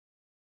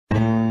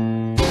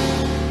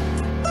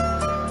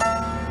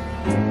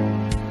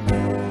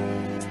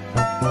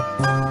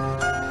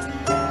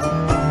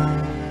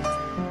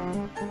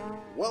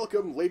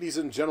ladies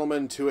and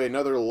gentlemen, to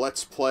another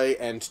Let's Play,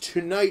 and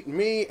tonight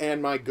me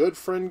and my good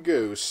friend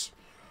Goose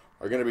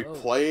are going to be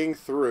playing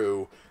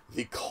through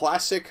the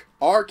classic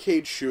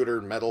arcade shooter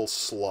Metal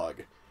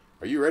Slug.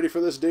 Are you ready for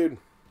this, dude?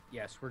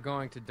 Yes, we're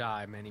going to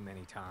die many,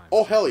 many times.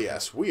 Oh, hell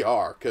yes, we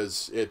are,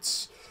 because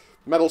it's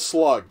Metal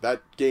Slug.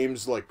 That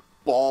game's like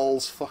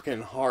balls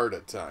fucking hard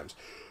at times.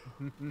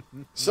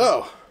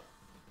 So,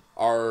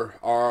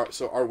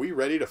 are we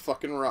ready to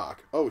fucking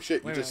rock? Oh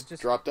shit, you just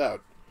dropped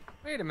out.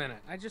 Wait a minute,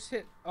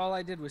 all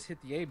I did was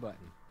hit the A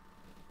button.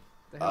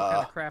 The hell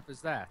kind of crap is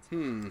that?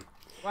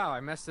 Wow, I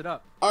messed it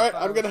up. Alright,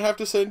 I'm gonna have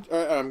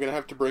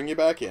to bring you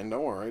back in.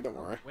 Don't worry, don't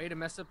worry. Way to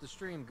mess up the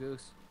stream,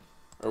 Goose.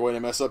 Or way to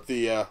mess up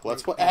the,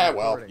 Let's Play.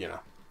 Well, you know.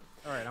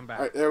 Alright, I'm back.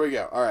 Alright, there we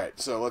go. Alright,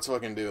 so let's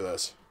fucking do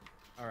this.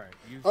 Alright,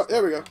 oh,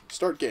 there we go.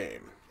 Start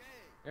game.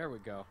 There we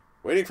go.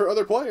 Waiting for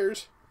other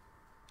players.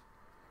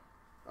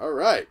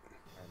 Alright. Alright,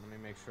 let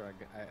me make sure I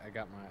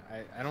got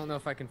my... I don't know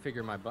if I can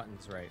figure my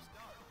buttons right.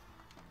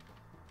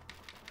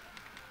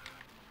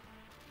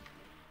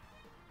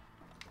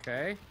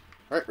 Okay.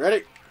 Alright,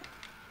 ready?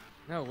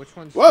 No, which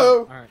one's...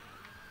 Whoa! Alright.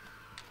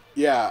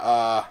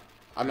 Yeah,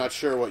 I'm not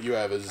sure what you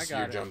have as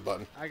your jump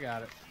button. I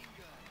got it.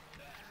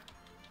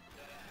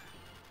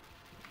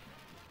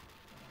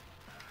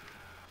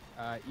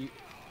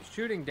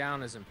 Shooting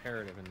down is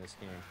imperative in this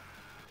game.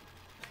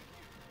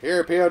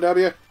 Here,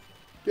 POW.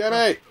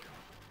 Gimme!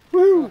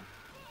 Woo!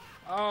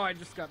 Oh, I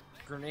just got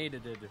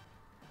grenaded.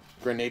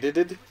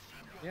 Grenaded?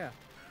 Yeah,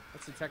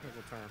 that's a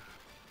technical term.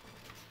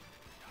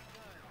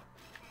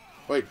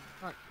 Wait,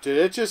 did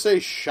it just say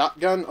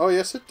shotgun? Oh,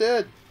 yes, it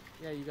did.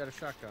 Yeah, you got a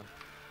shotgun.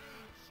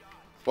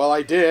 Well,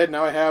 I did.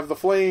 Now I have the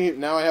flame.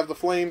 Now I have the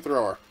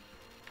flamethrower.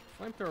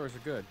 Flamethrowers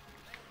are good.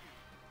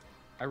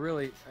 I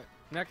really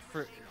next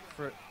for.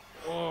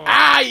 Oh.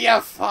 Ah, you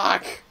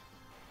fuck!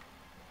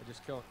 I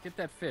just killed. Get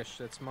that fish.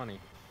 That's money.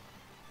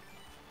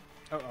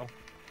 Uh-oh.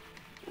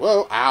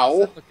 Whoa!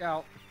 Ow! Look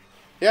out!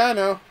 Yeah, I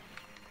know.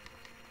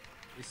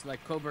 It's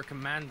like Cobra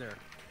Commander.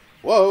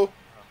 Whoa! Oh,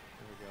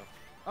 there we go.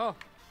 Oh,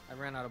 I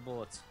ran out of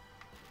bullets.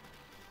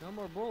 No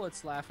more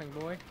bullets, laughing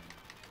boy.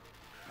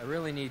 I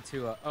really need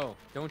to. Oh,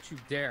 don't you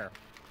dare!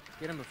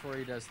 Get him before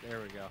he does.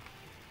 There we go.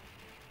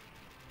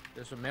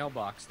 There's a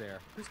mailbox there.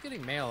 Who's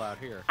getting mail out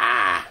here?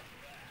 Ah!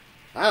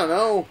 I don't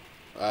know.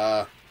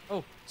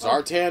 Oh,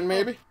 Zartan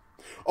maybe?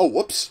 Oh,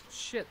 whoops.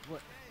 Shit,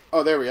 what?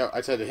 Oh, there we go. I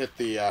just had to hit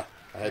the, I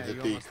had to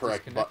hit the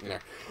correct button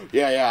there.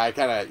 Yeah, I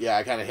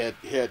kinda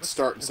hit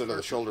start instead of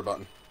the shoulder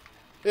button.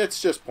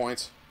 It's just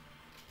points.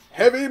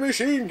 Heavy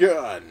machine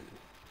gun!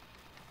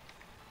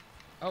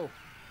 Oh.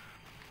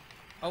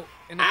 Oh,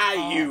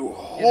 you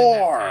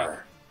whore!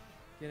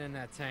 Get in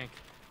that tank.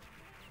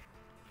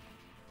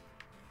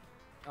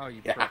 Oh,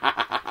 you prick. Take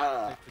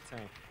the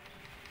tank.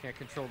 Can't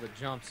control the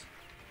jumps.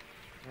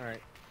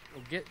 Alright.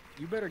 Well,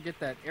 you better get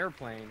that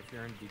airplane if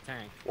you're in the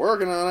tank.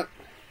 Working on it.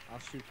 I'll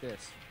shoot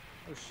this.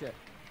 Oh shit.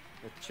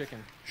 With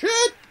chicken.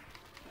 Shit!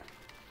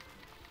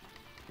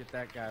 Get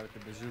that guy with the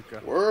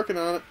bazooka. Working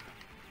on it.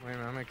 Wait a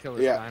minute, I'm gonna kill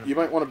this guy. Yeah, you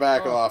might want to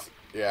back off.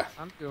 Yeah.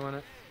 I'm doing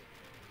it.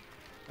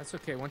 That's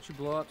okay, once you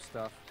blow up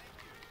stuff.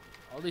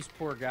 All these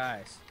poor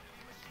guys.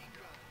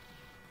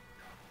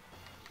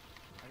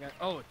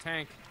 Oh, a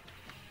tank.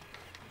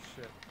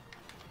 Shit.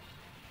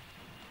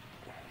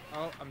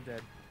 Oh, I'm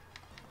dead.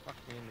 Fuck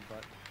me in the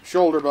butt.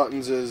 Shoulder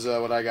buttons is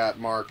what I got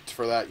marked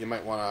for that. You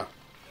might want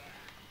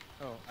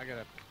to... Oh, I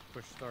gotta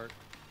push start.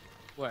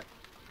 What?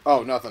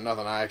 Oh, nothing.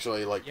 I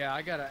actually, like... Yeah,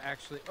 I gotta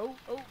actually... Oh!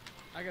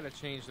 I gotta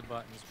change the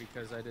buttons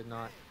because I did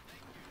not...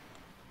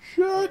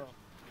 Shit!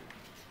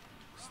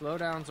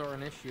 Slowdowns are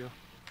an issue.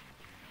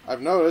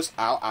 I've noticed.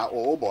 Ow,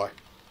 oh boy.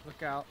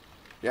 Look out.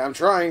 Yeah, I'm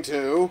trying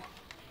to.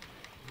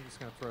 I'm just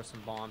gonna throw some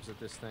bombs at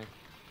this thing.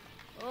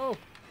 Oh!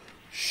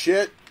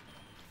 Shit!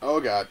 Oh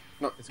god.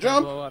 No, it's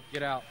jump! Gonna blow up.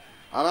 Get out.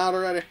 I'm out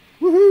already.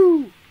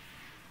 Woohoo!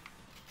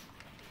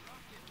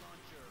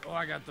 Oh,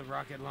 I got the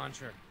rocket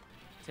launcher.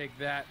 Take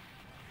that,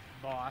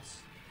 boss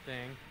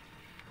thing.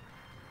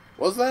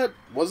 Was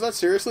that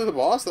seriously the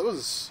boss? That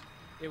was...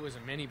 It was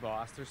a mini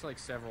boss. There's like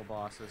several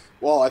bosses.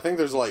 Well, I think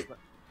there's like...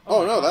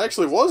 Oh no, that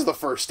actually was the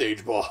first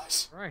stage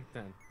boss. Right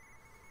then.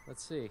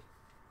 Let's see.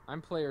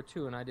 I'm player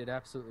 2 and I did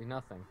absolutely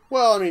nothing.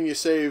 Well, I mean, you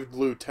saved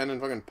Lieutenant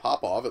fucking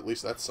Popov. At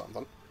least that's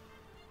something.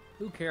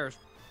 Who cares?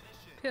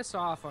 Piss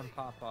off on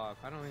Popov.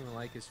 I don't even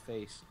like his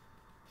face.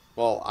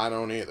 Well, I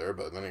don't either,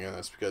 but then again,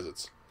 that's because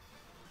it's...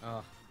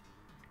 Oh.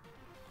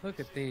 Look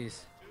at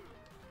these.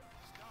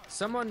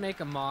 Someone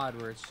make a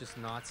mod where it's just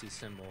Nazi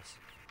symbols.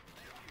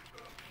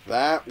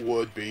 That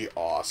would be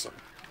awesome.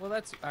 Well,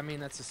 that's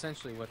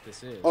essentially what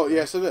this is. Oh, right?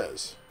 Yes, it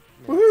is.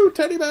 Yeah, woohoo,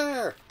 teddy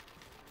bear!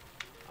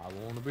 I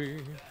wanna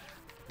be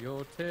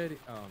your teddy...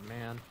 Oh,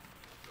 man.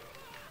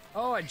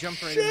 Oh, I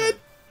jumped right in.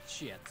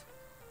 Shit.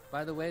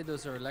 By the way,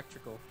 those are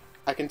electrical.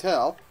 I can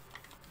tell.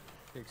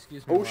 Okay,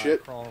 excuse me oh, while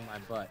shit. I crawl on my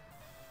butt.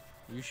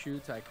 You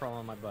shoot, I crawl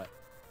on my butt.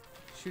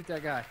 Shoot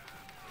that guy.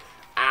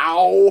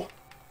 Ow!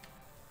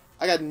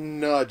 I got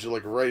nudged,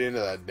 like, right into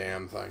that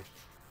damn thing.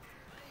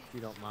 If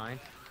you don't mind.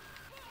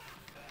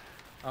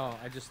 Oh,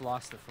 I just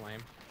lost the flame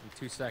in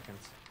 2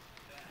 seconds.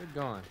 Good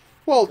going.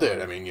 Well,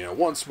 dude, I mean, you know,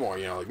 once more,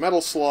 you know, like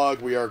Metal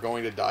Slug, we are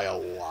going to die a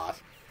lot.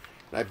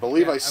 And I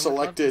believe I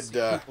selected... I would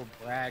love to see people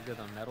brag with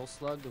a Metal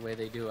Slug the way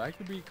they do. I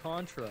could be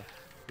Contra.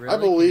 Really? I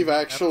believe,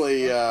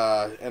 actually,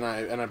 and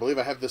I believe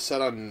I have this set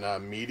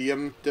on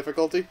medium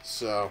difficulty,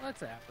 so... Well,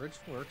 that's average.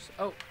 Works.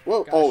 Oh,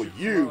 whoa, oh,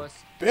 you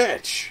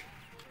bitch!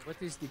 What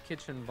is the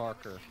kitchen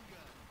barker?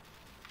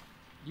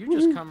 You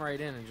just come right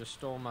in and just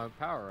stole my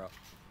power-up.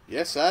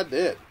 Yes, I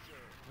did.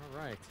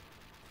 All right.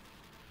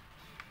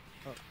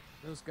 Oh,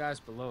 those guys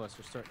below us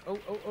are starting... Oh.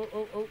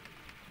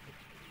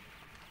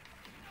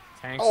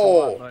 Tanks a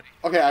lot, buddy.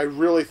 Okay, I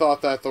really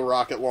thought that the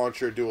rocket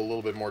launcher would do a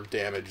little bit more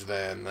damage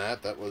than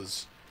that. That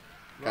was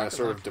kind of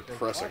sort of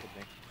depressing.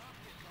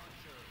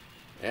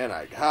 And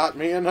I got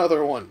me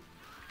another one.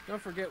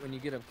 Don't forget, when you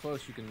get up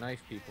close, you can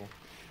knife people.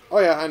 Oh,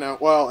 yeah, I know.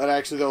 Well, it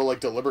actually, they'll, like,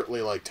 deliberately,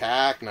 like,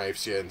 tack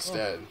knives you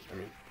instead. I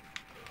mean...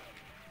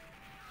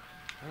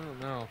 I don't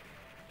know.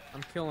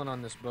 I'm killing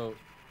on this boat.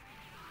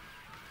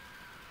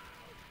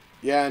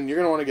 Yeah, and you're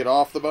going to want to get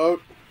off the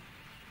boat.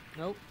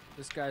 Nope.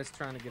 This guy's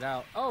trying to get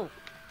out. Oh!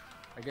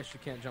 I guess you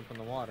can't jump in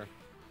the water.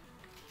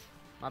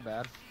 My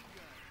bad.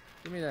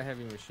 Give me that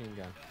heavy machine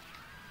gun.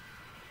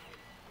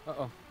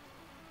 Uh-oh.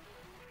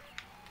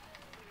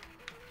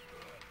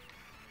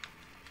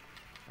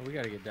 Oh, we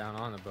gotta get down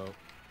on the boat.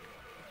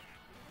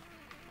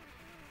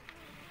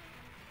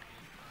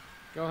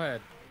 Go ahead.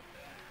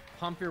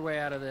 Pump your way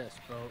out of this,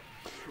 boat.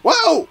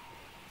 Whoa!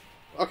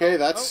 Okay,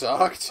 that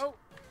sucked.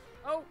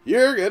 Oh!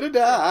 You're gonna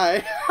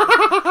die.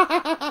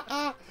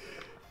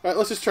 Alright,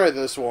 let's just try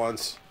this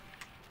once.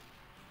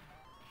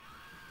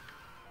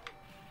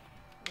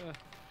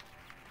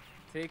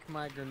 Take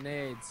my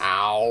grenades.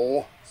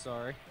 Ow.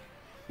 Sorry.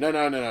 No,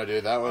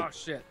 dude. That one... Oh,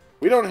 shit.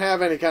 We don't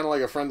have any kind of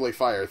like a friendly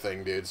fire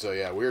thing, dude, so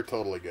yeah, we're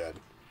totally good.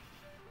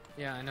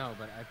 Yeah, I know,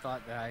 but I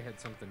thought that I had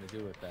something to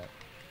do with that.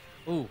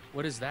 Ooh,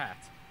 what is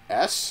that?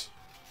 S?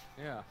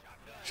 Yeah.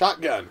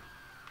 Shotgun.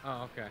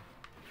 Oh, okay.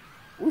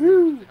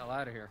 Woohoo! Get the hell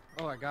out of here.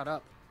 Oh, I got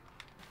up.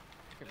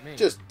 Look at me.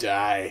 Just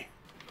die.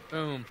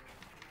 Boom.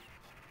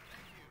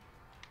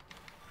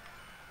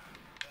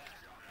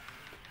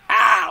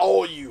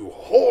 Ow, you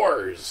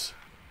whores!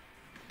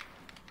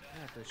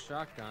 Yeah, the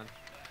shotgun.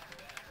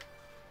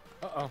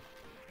 Uh-oh.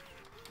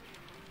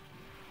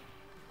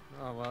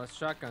 Oh, well, the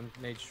shotgun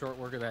made short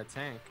work of that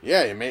tank.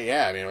 Yeah, I mean,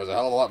 it was a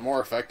hell of a lot more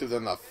effective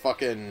than the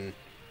fucking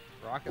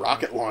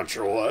rocket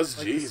launcher was. I'd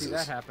like Jesus. to see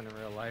that happen in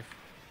real life.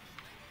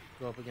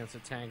 Go up against a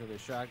tank with a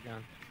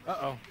shotgun.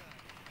 Uh-oh.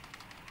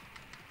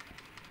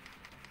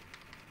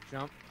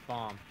 Jump,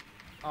 bomb.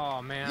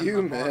 Oh, man.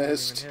 You my bomb didn't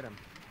missed. even hit him.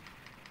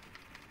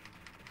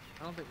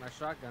 I don't think my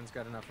shotgun's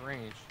got enough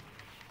range.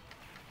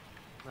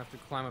 I'm gonna have to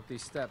climb up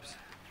these steps.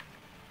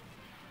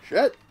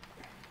 Shit.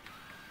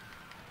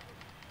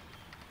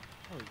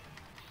 Oh.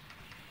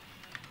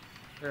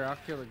 There, I'll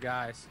kill the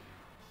guys.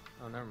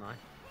 Oh, never mind.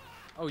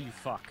 Oh, you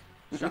fuck.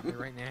 Shot me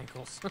right in the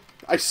ankles.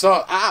 I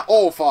saw... Ah!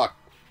 Oh, fuck.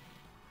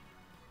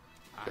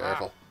 Aha.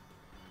 Careful.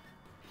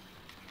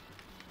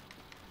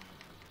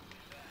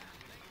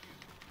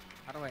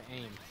 How do I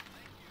aim?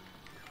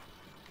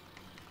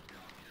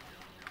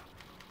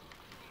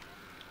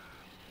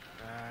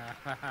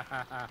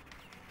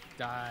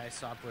 Die,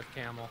 Sopwith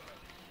Camel.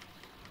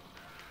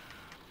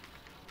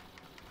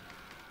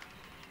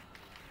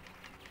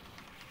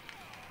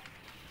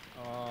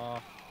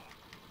 Oh,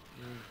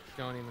 you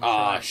don't even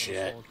try,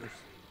 shit. soldiers.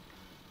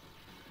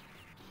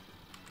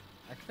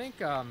 I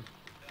think, uh-oh.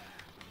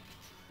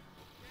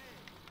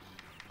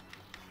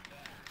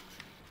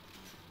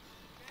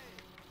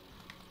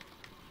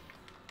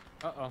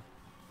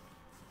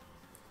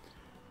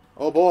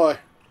 Oh, boy.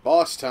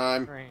 Boss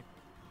time. Train.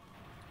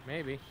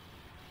 Maybe.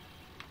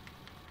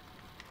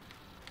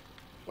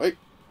 Wait.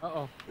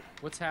 Uh-oh.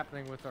 What's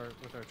happening with our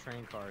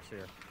train cars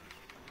here?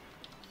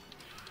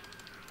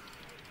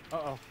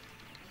 Uh-oh.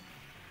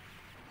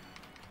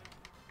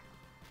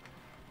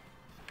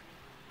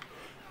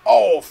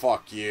 Oh,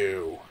 fuck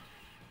you.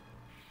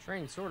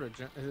 Train sort of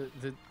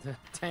the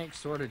tank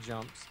sort of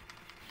jumps.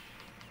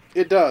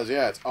 It does,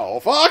 yeah. It's... Oh,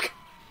 fuck!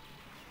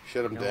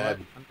 Shit, I'm You know dead.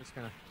 what? I'm just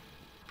gonna...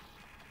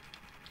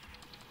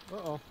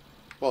 Uh-oh.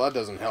 Well, that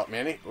doesn't help me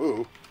any.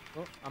 Ooh.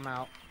 Oh, I'm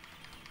out.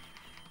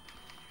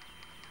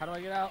 How do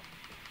I get out?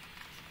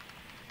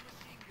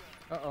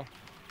 Uh-oh.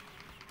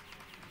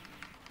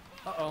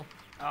 Uh-oh.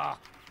 Ah.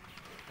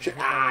 Shit.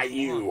 Ah,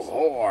 you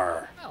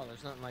whore. No,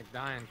 there's nothing like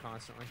dying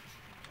constantly.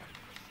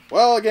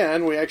 Well,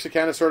 again, we actually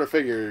kind of sort of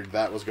figured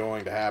that was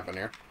going to happen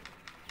here.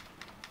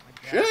 I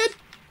guess. Shit!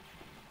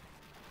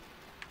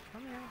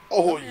 Come here.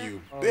 Oh, Come here.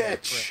 you Oh,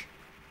 bitch!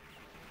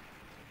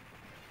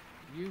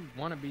 You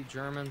wannabe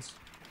Germans.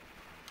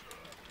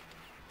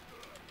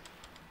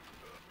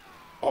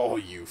 Oh,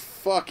 you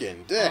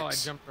fucking dicks! Oh, I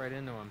jumped right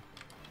into him.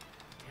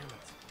 Damn it.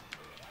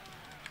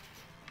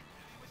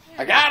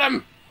 I got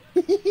him!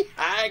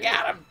 I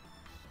got him!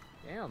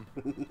 Damn.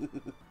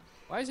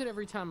 Why is it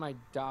every time I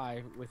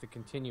die with a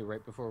continue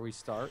right before we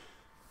start,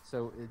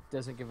 so it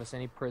doesn't give us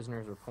any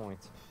prisoners or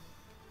points?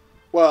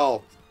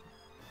 Well,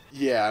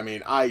 yeah, I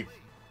mean, I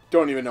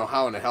don't even know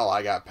how in the hell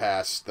I got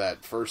past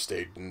that first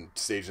stage and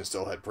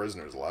still had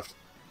prisoners left.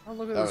 Oh,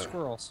 look at those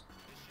squirrels.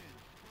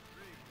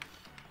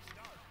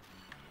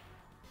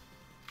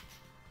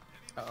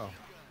 Uh-oh.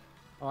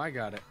 Oh, I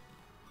got it.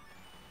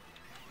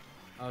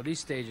 Oh, these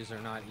stages are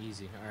not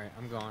easy. Alright,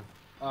 I'm gone.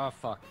 Oh,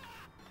 fuck.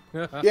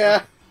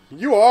 Yeah,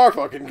 you are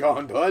fucking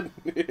gone, bud.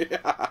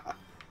 Yeah.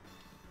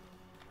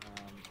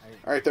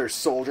 Alright there,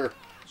 soldier.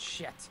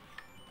 Shit.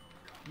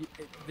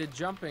 The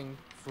jumping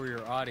for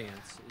your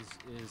audience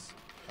is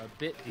a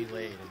bit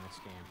delayed in this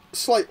game.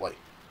 Slightly.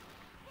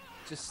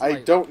 Just slightly.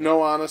 I don't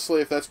know,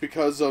 honestly, if that's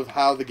because of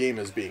how the game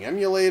is being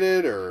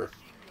emulated or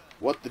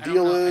what the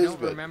deal is. I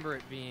don't remember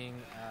it being...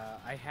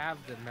 I have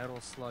the Metal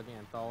Slug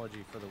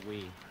Anthology for the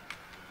Wii,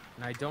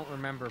 and I don't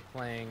remember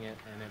playing it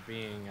and it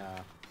being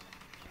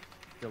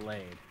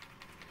delayed.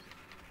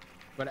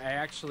 But I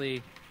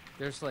actually...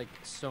 There's, like,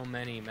 so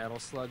many Metal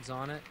Slugs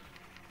on it.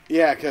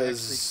 Yeah,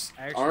 because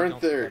aren't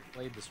there... I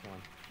played this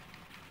one.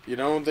 You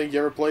don't think you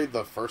ever played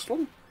the first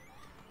one?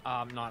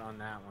 Not on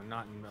that one.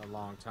 Not in a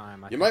long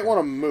time. You might want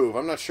to move.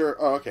 I'm not sure.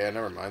 Oh, okay.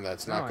 Never mind.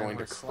 That's not going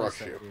to crush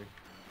you.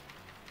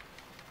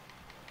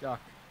 Duck.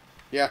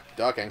 Yeah,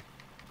 ducking.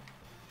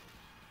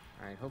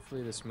 Alright,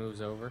 hopefully this moves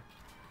over.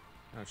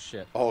 Oh,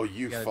 shit. Oh,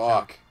 you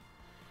fuck.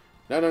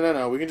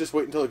 No. We can just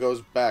wait until it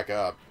goes back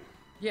up.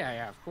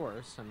 Yeah, of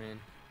course. I mean...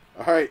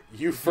 Alright,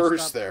 you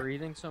first there.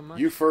 Breathing so much?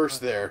 You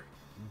first there,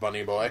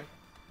 bunny boy.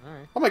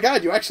 Alright. Oh my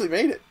god, you actually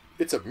made it.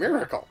 It's a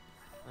miracle.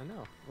 I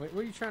know. What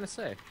are you trying to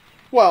say?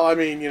 Well, I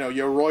mean, you know,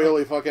 you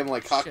royally fucking,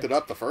 like, cocked it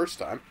up the first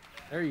time.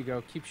 There you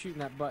go. Keep shooting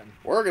that button.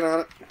 Working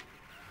on it.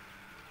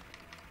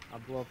 I'll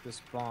blow up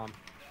this bomb.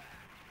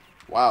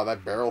 Wow,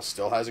 that barrel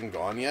still hasn't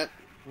gone yet?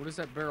 What is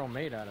that barrel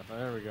made out of? Oh,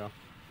 there we go.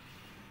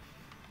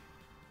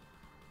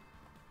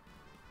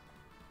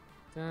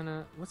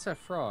 What's that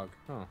frog?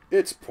 Oh.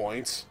 It's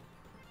points.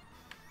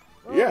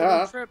 Oh,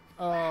 yeah. Trip.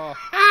 Oh.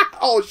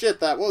 Oh,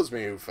 shit, that was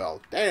me who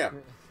fell.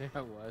 Damn. Yeah,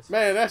 it was.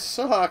 Man, that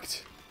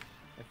sucked.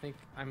 I think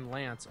I'm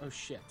Lance. Oh,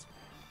 shit.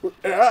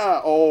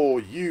 Ah, oh,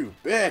 you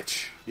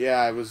bitch. Yeah,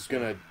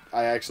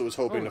 I actually was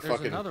hoping to there's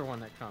fucking... another one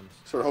that comes.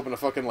 Sort of hoping to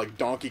fucking, like,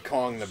 Donkey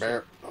Kong the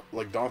bear...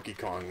 Like, Donkey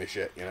Kong the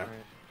shit, you know?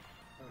 Alright.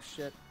 Oh,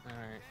 shit.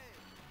 Alright.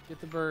 Get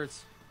the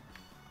birds.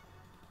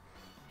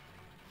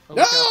 Oh,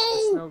 no! Look out,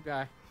 the snow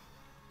guy.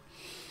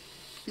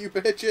 You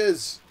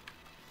bitches.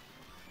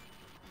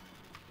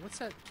 What's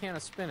that can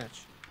of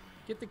spinach?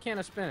 Get the can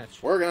of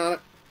spinach. Working on it.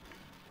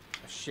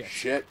 Oh, shit.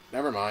 Shit.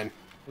 Never mind.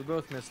 We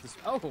both missed this.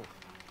 Oh!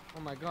 Oh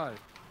my god.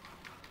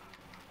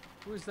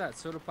 Who is that?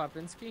 Soda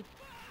Popinski?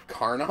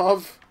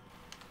 Karnov?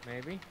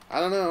 Maybe. I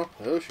don't know.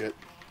 Oh, shit.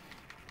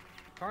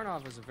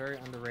 Karnov is a very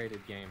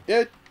underrated game.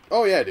 Yeah.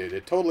 Oh, yeah, dude.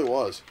 It totally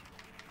was.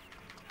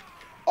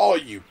 Oh,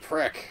 you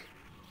prick.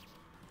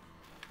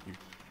 You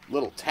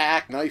little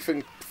tack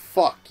knifing.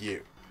 Fuck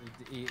you.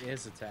 He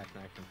is a tack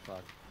knife and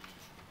fuck.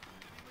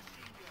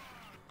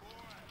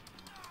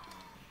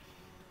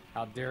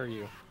 How dare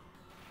you?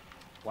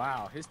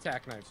 Wow, his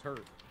tack knifes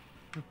hurt.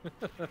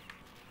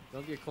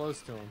 Don't get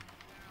close to him.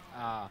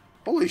 Ah.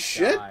 Holy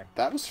shit. Die.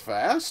 That was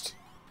fast.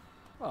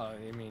 Well,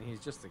 I mean, he's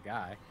just a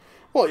guy.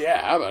 Well,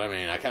 yeah, but I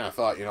mean, I kind of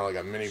thought, you know, like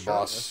a mini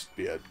boss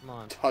would be a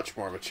touch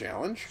more of a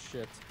challenge.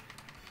 Shit.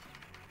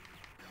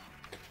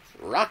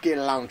 Rocket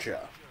launcher.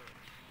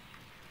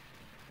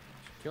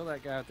 Kill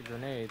that guy with the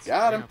grenades.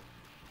 Got him.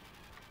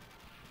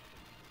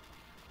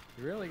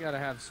 You really gotta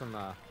have some,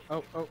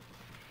 Oh,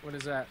 what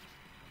is that?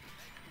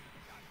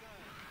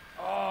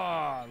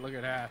 Oh, look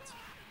at that.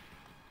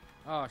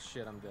 Oh,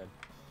 shit, I'm dead.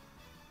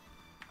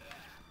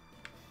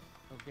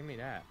 Oh, give me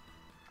that.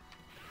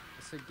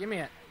 I said, give me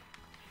it.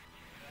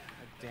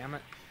 God damn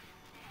it.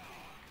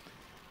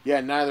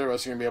 Yeah, neither of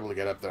us are going to be able to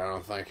get up there, I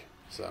don't think.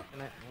 So.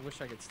 And I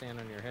wish I could stand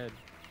on your head.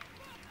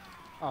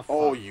 Oh, fuck.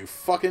 Oh, you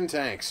fucking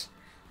tanks.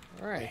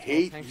 Alright. I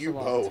hate you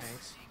both.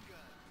 Tanks.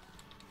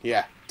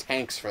 Yeah,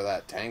 tanks for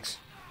that, tanks.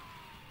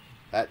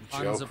 That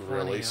Tons joke of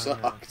really plenty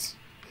sucked.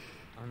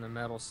 On the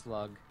Metal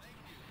Slug.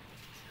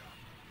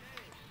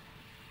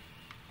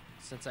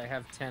 Since I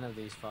have 10 of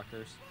these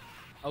fuckers.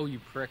 Oh, you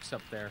pricks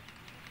up there.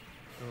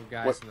 Little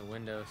guys What? in the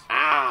windows.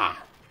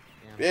 Ah!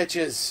 Yeah.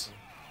 Bitches!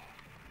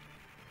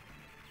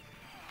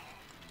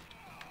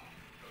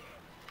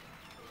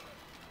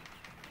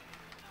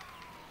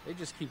 They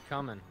just keep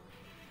coming.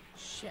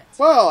 Shit.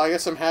 Well, I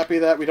guess I'm happy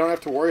that we don't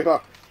have to worry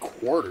about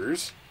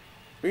quarters.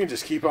 We can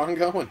just keep on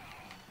going.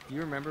 Do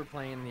you remember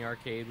playing in the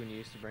arcade when you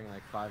used to bring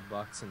like $5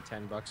 and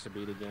 $10 to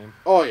beat a game?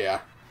 Oh,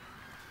 yeah.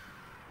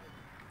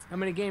 How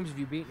many games have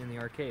you beaten in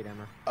the arcade,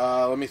 Emer?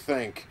 Let me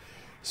think.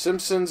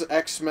 Simpsons,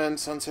 X-Men,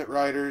 Sunset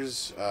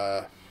Riders,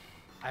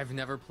 I've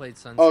never played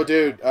Sunset. Oh,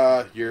 dude,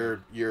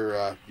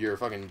 you're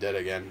fucking dead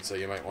again, so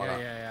you might wanna...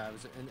 Yeah.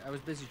 I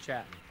was busy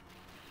chatting.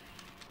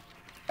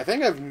 I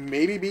think I've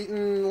maybe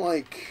beaten,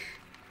 like...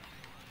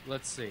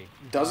 Let's see.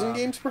 Dozen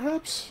games,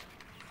 perhaps?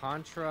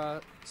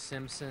 Contra,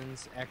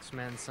 Simpsons,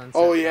 X-Men, Sunset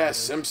Oh, yeah, Riders.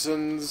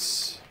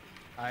 Simpsons,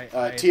 I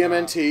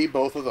TMNT,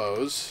 both of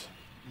those.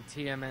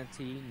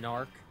 TMNT,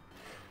 Narc.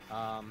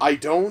 I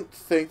don't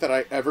think that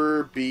I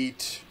ever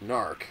beat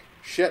Narc.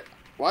 Shit.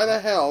 Why the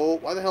hell?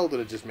 Why the hell did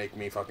it just make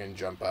me fucking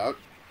jump out?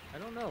 I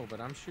don't know, but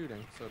I'm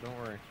shooting, so don't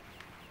worry.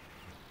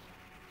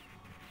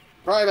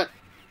 Private!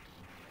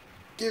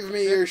 Give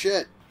me your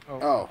shit! Oh,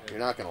 Okay. you're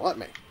not gonna let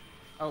me.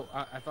 Oh,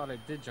 I thought I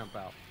did jump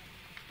out.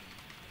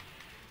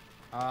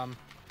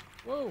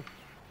 Whoa!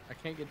 I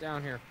can't get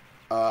down here.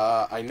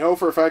 I know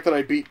for a fact that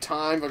I beat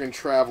Time fucking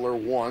Traveler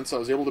once. I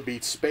was able to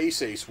beat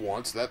Space Ace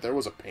once. There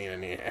was a pain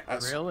in the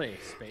ass. Really?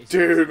 Space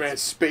Dude, Ace? man,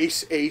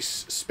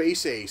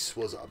 Space Ace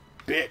was a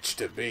bitch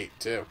to beat,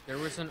 too. There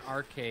was an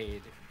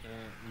arcade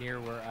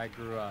near where I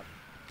grew up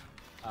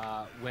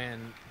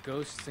when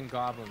Ghosts and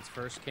Goblins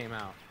first came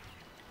out.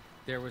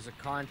 There was a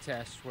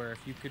contest where if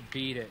you could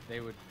beat it,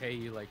 they would pay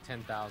you like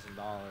 $10,000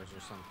 or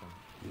something.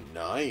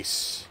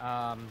 Nice.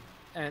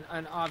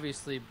 And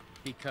obviously,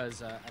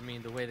 because, I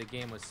mean, the way the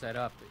game was set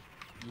up,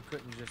 you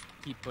couldn't just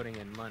keep putting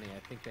in money. I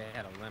think they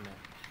had a limit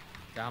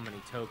to how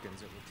many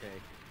tokens it would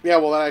take. Yeah,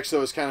 well, that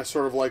actually was kind of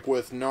sort of like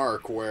with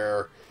Narc,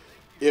 where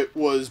it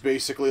was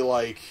basically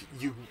like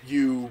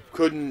you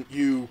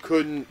freaking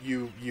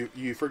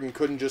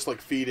couldn't just like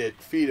feed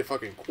it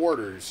fucking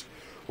quarters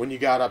when you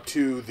got up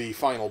to the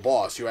final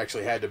boss. You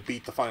actually had to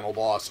beat the final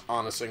boss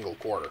on a single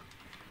quarter.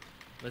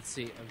 Let's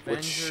see,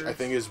 Avengers. Which I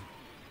think is...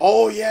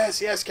 Oh,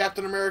 yes,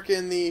 Captain America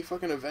and the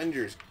fucking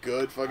Avengers.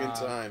 Good fucking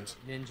times.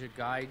 Ninja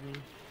Gaiden,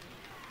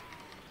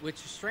 which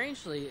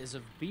strangely is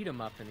a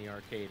beat-em-up in the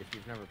arcade if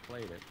you've never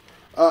played it.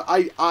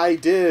 I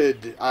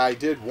did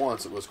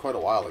once. It was quite a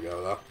while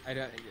ago, though. I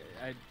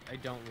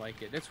don't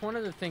like it. It's one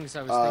of the things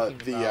I was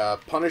thinking about.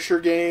 The Punisher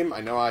game,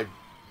 I know I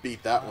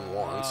beat that one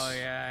once. Oh,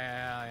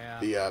 yeah.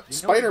 The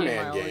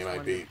Spider-Man game I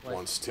beat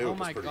once, too. Oh,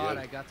 my God, good.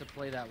 I got to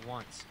play that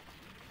once.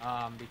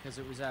 Because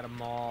it was at a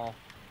mall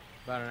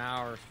about an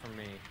hour from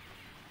me.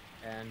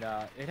 And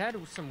it had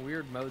some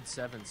weird Mode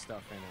 7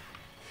 stuff in it.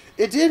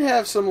 It did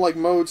have some, like,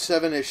 Mode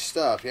 7-ish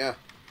stuff, yeah.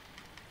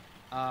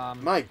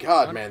 My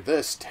God, man,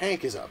 this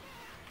tank is a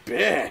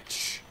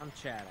bitch. I'm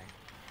chatting,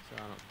 so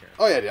I don't care.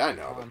 Oh, yeah, I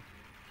know.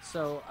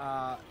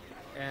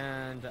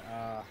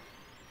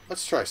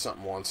 Let's try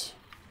something once.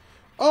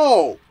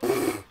 Oh!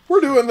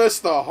 We're doing this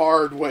the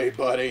hard way,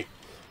 buddy.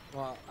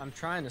 Well, I'm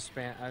trying to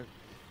spam...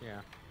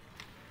 yeah.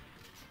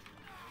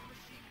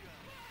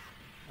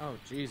 Oh,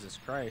 Jesus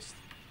Christ.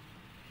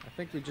 I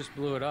think we just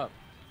blew it up.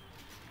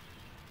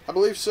 I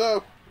believe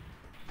so.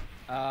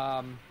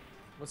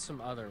 What's some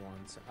other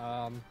ones?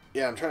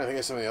 Yeah, I'm trying to think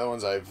of some of the other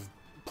ones I've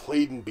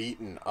played and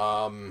beaten.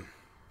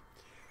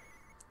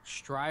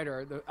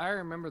 Strider. I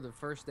remember the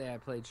first day I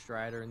played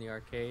Strider in the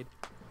arcade.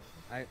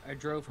 I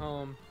drove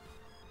home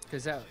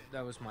because that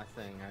was my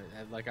thing.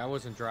 I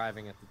wasn't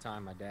driving at the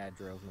time. My dad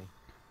drove me.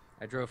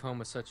 I drove home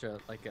with such a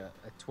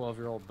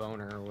 12-year-old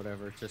boner or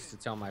whatever just to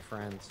tell my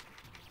friends.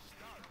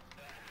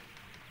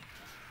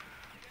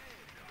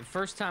 The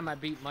first time I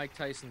beat Mike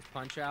Tyson's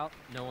Punch-Out,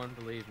 no one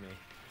believed me.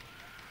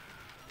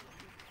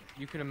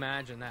 You can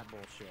imagine that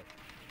bullshit.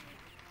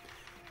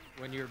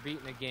 When you were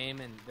beating a game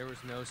and there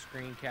was no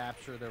screen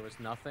capture, there was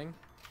nothing.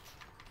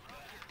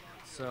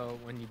 So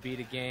when you beat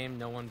a game,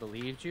 no one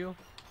believed you.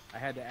 I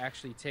had to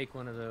actually take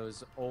one of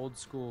those old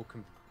school,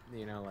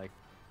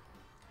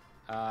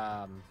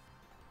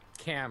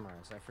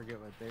 cameras. I forget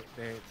what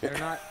they're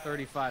not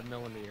 35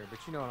 millimeter, but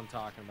you know what I'm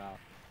talking about.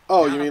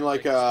 Oh, you mean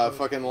like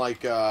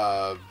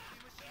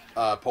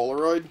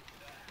Polaroid?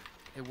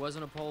 It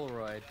wasn't a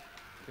Polaroid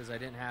because I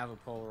didn't have a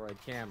Polaroid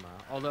camera.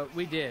 Although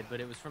we did, but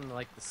it was from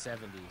like the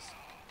 70s.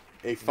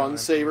 A fun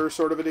saver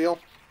sort of a deal?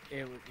 No.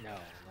 It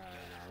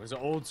was an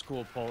old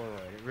school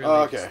Polaroid. It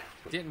really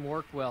didn't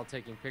work well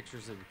taking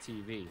pictures of the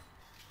TV.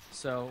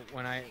 So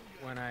when I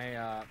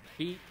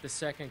beat the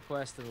second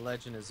quest of The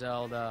Legend of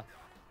Zelda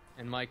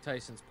and Mike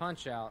Tyson's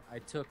Punch-Out, I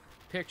took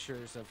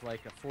pictures of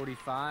like a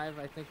 45,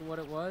 I think what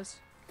it was.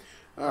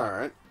 All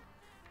right.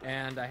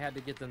 And I had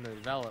to get them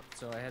developed,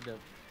 so I had to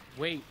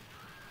wait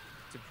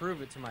to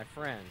prove it to my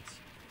friends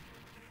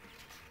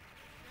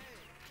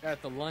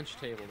at the lunch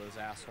table, those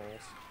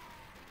assholes.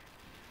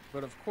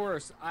 But of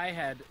course, I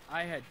had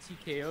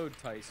TKO'd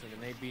Tyson,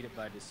 and they beat it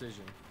by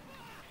decision.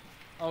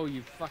 Oh,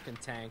 you fucking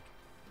tank!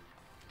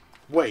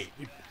 Wait,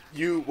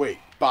 wait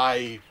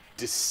by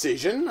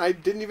decision? I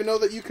didn't even know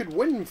that you could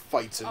win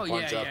fights in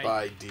Punch-Out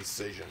by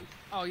decision.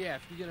 Oh yeah,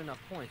 if you get enough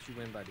points, you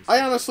win by decision.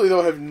 I honestly,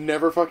 though, have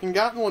never fucking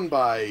gotten one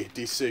by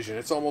decision.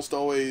 It's almost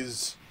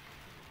always,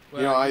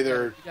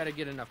 either you gotta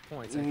get enough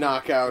points.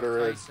 Knockout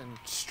or a Tyson,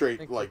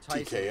 straight like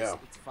TKO.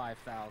 It's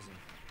 5,000.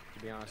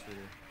 To be honest with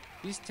you,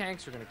 these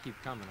tanks are gonna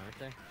keep coming, aren't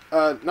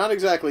they? Not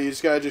exactly. You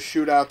just gotta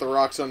shoot out the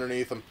rocks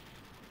underneath them.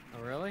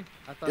 Oh really?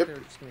 I thought they were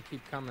just gonna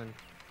keep coming.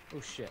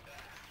 Oh shit.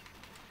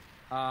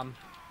 Oh,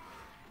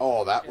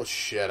 that was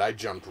shit. I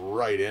jumped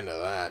right into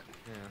that.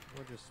 Yeah,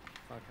 we'll just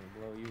fucking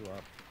blow you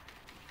up.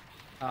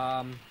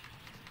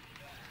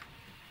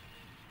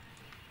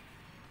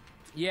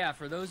 Yeah,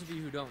 for those of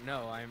you who don't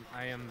know,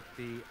 I am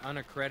the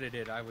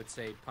unaccredited, I would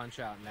say,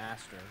 Punch-Out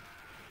master.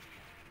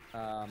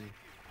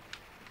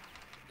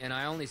 And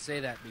I only say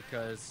that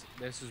because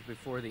this was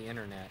before the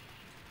internet.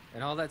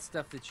 And all that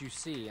stuff that you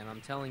see, and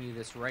I'm telling you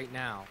this right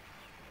now,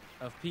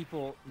 of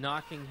people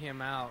knocking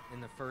him out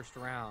in the first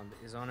round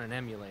is on an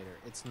emulator.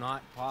 It's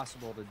not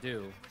possible to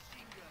do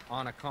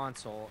on a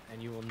console,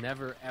 and you will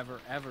never, ever,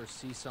 ever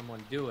see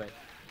someone do it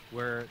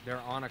where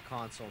they're on a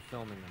console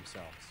filming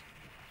themselves.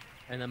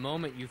 And the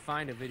moment you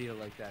find a video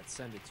like that,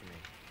 send it to me,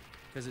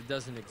 because it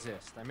doesn't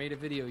exist. I made a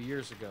video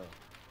years ago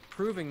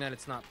proving that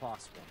it's not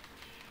possible.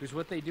 Because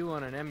what they do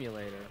on an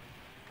emulator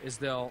is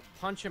they'll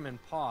punch him and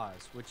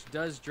pause, which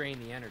does drain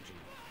the energy.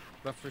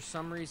 But for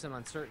some reason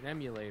on certain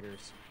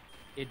emulators,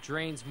 it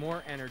drains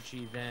more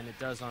energy than it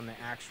does on the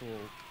actual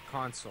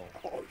console.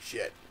 Oh,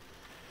 shit.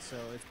 So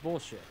it's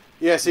bullshit.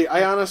 Yeah, see,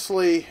 I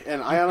honestly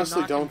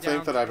don't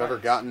think that I've ever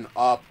gotten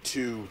up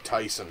to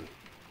Tyson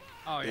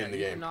in the game.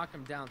 You can knock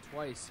him down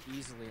twice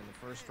easily in the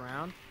first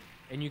round,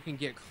 and you can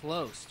get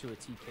close to a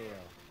TKO.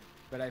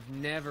 But I've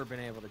never been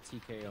able to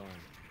TKO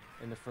him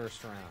in the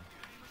first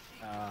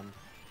round.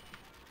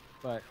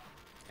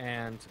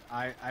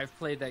 I've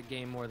played that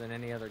game more than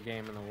any other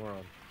game in the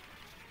world.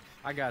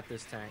 I got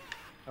this tank.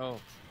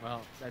 Oh,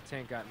 well, that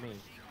tank got me.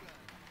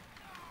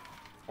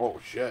 Oh,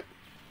 shit.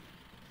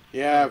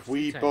 Yeah,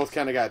 we both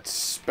kind of got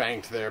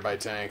spanked there by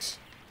tanks.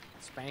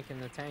 Spanking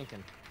the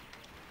tanking.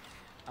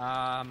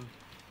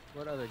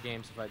 What other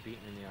games have I beaten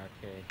in the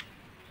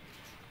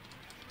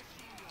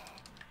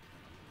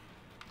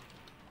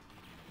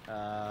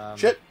arcade?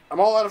 Shit, I'm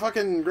all out of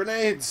fucking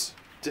grenades.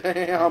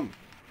 Damn.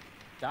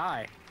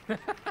 Die.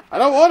 I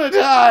don't want to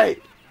die.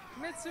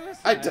 Commit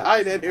suicide. I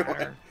died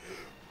anyway.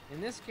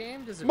 In this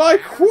game, does it My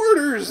matter?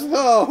 quarters,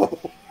 though.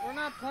 We're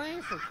not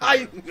playing for quarters.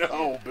 I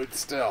know, but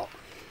still.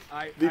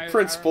 The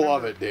principle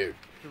of it, dude.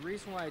 The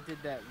reason why I did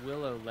that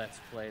Willow Let's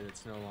Play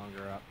that's no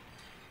longer up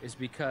is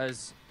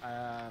because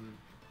I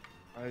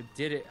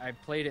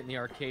played it in the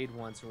arcade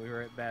once when we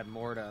were at Bad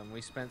Morta, and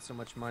we spent so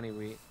much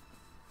money.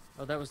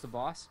 Oh, that was the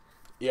boss?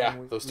 Yeah,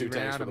 those two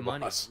tanks were the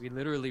boss. We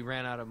literally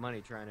ran out of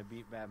money trying to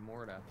beat Bad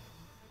Morta.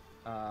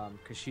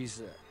 Because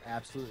she's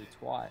absolutely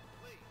twat.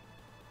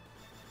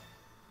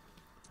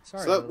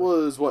 Sorry, so that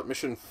was, what,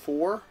 mission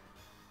 4?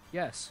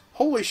 Yes.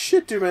 Holy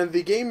shit, dude, man,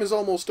 the game is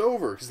almost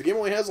over. Because the game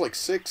only has, like,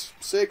 six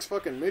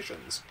fucking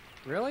missions.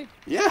 Really?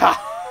 Yeah!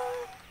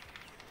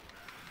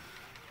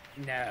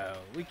 No,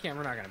 we're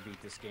not going to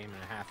beat this game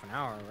in a half an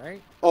hour,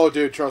 right? Oh,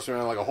 dude, trust me,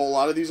 man, like, a whole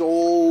lot of these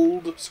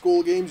old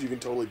school games you can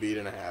totally beat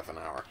in a half an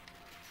hour.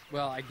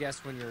 Well, I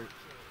guess when you're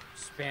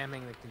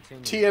spamming the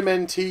continue.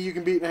 TMNT you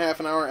can beat in a half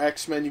an hour.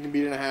 X-Men you can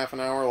beat in a half an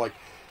hour. Like,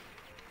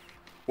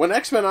 when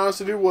X-Men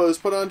honestly do was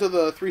put onto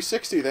the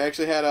 360, they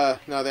actually had a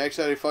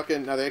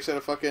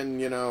fucking,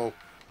 you know,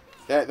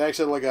 they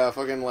actually had like a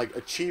fucking like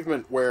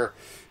achievement where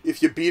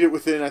if you beat it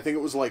within, I think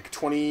it was like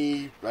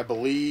 20, I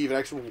believe it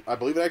actually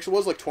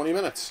was like 20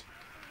 minutes.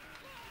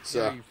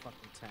 So yeah, you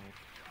fucking tank.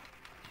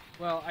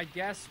 Well, I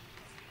guess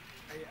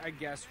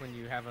when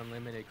you have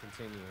unlimited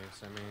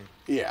continuous, I mean,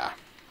 yeah.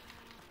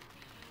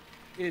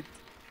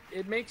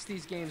 It makes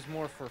these games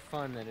more for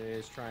fun than it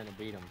is trying to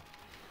beat them.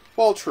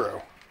 Well,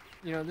 true.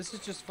 You know, this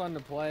is just fun to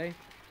play,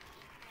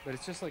 but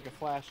it's just like a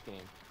Flash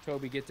game.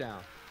 Toby, get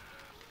down.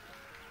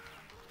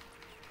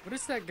 What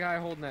is that guy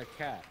holding that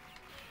cat?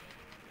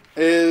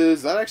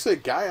 Is that actually a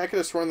guy? I could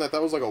have sworn that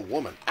was like a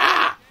woman.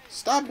 Ah!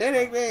 Stop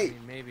hitting me! I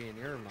mean, maybe in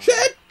your mind.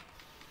 Shit!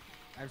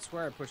 I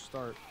swear I pushed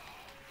start.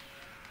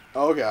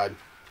 Oh, God.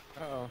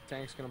 Uh-oh,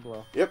 tank's gonna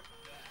blow. Yep.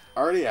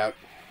 Already out.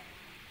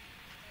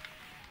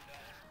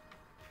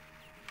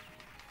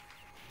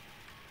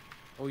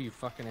 Oh, you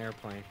fucking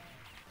airplane.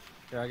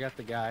 Here, I got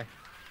the guy.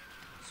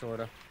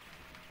 Sorta.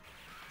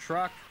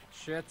 Truck.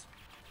 Shit.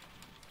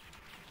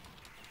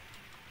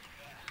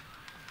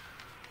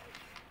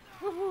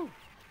 Woohoo!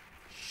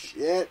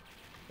 Shit.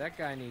 That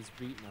guy needs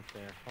beating up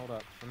there. Hold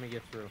up. Let me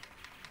get through.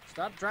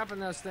 Stop dropping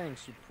those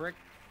things, you prick.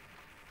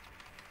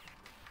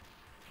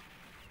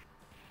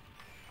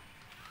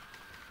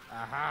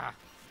 Aha!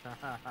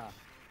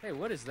 Hey,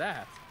 what is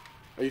that?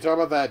 Are you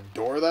talking about that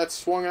door that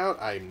swung out?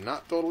 I'm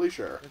not totally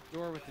sure. The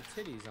door with the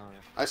titties on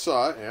it. I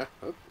saw it, yeah.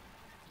 Oh.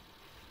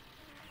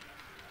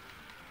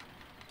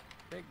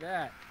 Take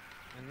that.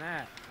 And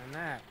that. And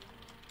that.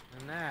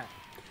 And that.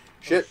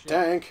 Shit, oh, shit.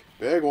 Tank.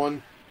 Big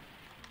one.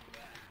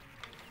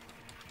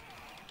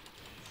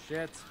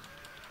 Shit.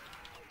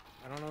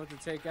 I don't know what to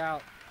take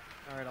out.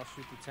 Alright, I'll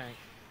shoot the tank.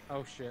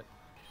 Oh, shit.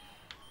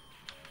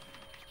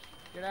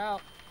 Get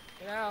out.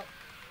 Get out.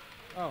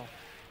 Oh.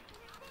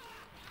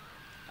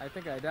 I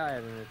think I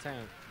died in the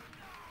tank.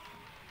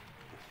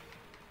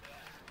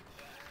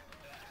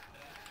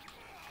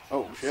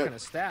 Oh, I'm shit. just gonna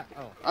stab.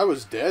 Oh. I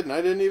was dead and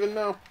I didn't even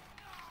know.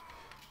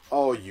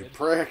 Oh, you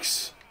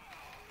pricks.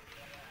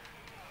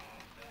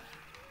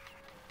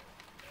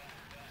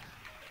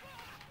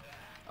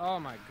 Oh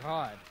my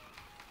god.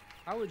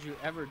 How would you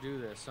ever do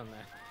this on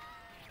that?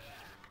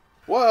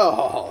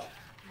 Well.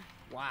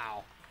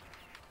 Wow.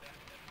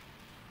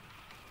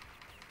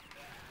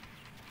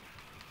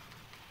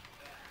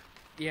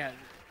 Yeah,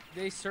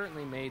 they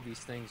certainly made these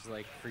things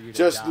like for you to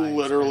just die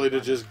literally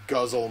to just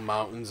guzzle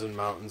mountains and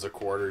mountains of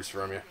quarters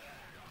from you.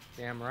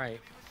 Damn right.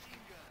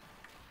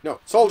 No,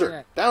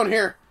 soldier, down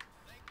here.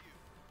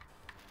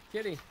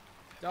 Kitty,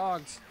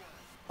 dogs.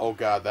 Oh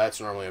god, that's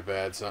normally a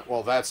bad sign.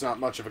 Well, that's not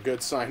much of a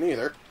good sign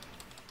either.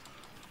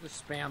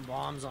 Just spam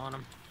bombs on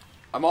them.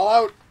 I'm all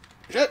out.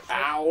 Shit!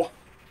 Ow!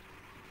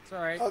 It's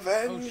alright.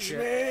 Avenge me!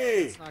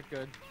 me! That's not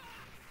good.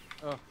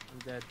 Oh, I'm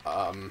dead.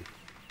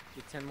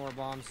 Get 10 more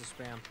bombs to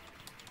spam.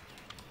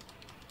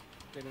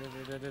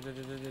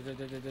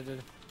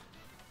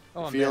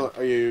 Oh, I'm dead.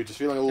 Are you just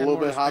feeling a little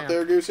bit hot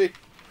there, Goosey?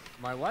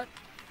 My what?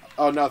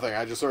 Oh, nothing.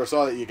 I just sort of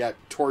saw that you got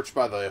torched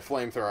by the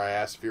flamethrower. I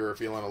asked if you were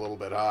feeling a little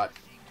bit hot.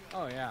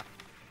 Oh, yeah.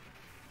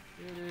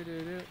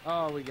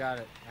 Oh, we got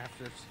it.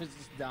 After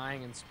just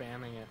dying and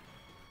spamming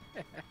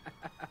it.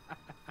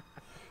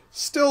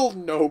 Still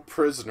no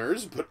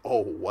prisoners, but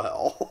oh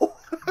well.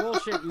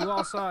 Bullshit, you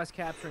all saw us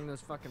capturing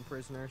those fucking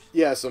prisoners.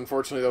 Yes,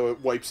 unfortunately, though,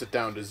 it wipes it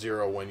down to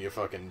 0 when you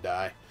fucking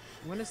die.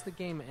 When does the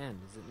game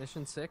end? Is it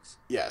mission 6?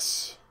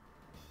 Yes.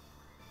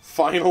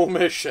 Final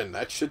mission.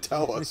 That should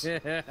tell us.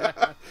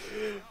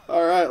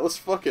 Alright, let's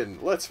fucking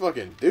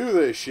do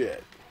this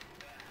shit.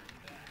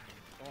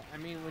 Well, I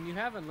mean, when you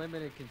have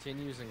unlimited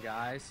continues and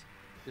guys,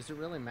 does it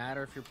really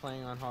matter if you're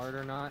playing on hard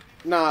or not?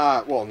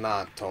 Nah, well,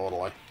 not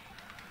totally.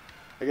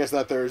 I guess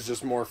that there's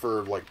just more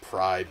for, like,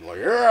 pride. Like,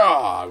 yeah,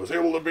 I was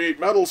able to beat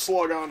Metal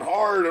Slug on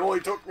hard. It only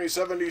took me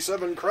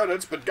 77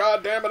 credits, but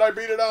goddammit, I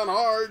beat it on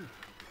hard.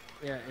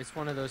 Yeah, it's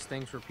one of those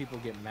things where people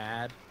get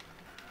mad.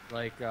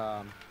 Like,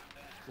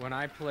 when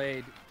I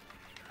played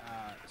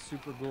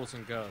Super Ghouls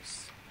and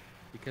Ghosts,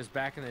 because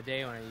back in the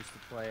day when I used to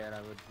play it, I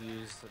would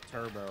use a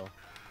turbo.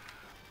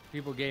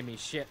 People gave me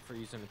shit for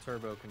using a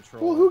turbo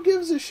controller. Well, who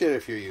gives a shit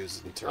if you're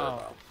using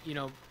turbo? Oh, you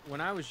know,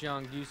 when I was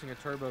young, using a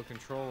turbo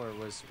controller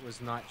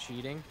was not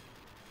cheating.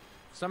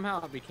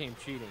 Somehow it became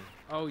cheating.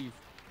 Oh, you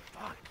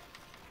fuck.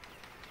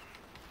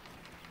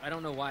 I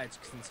don't know why it's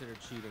considered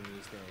cheating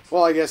these days.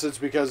 Well, I guess it's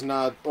because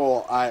I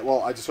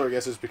just sort of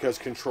guess it's because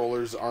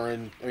controllers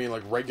aren't. I mean,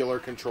 like regular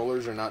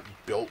controllers are not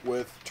built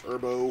with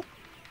turbo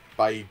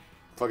by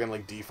fucking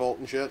like default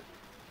and shit.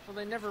 Well,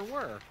 they never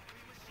were.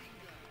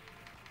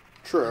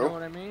 True. You know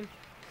what I mean?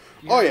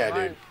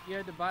 Dude. You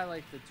had to buy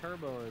like the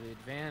turbo or the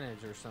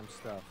advantage or some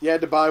stuff. You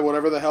had to buy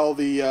whatever the hell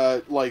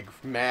the like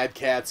Mad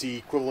Catzy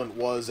equivalent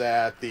was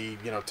at the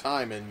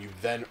time, and you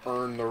then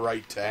earn the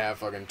right to have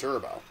fucking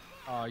turbo.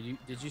 Oh,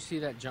 did you see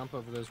that jump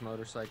over those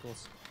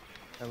motorcycles?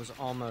 That was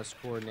almost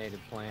coordinated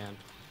plan.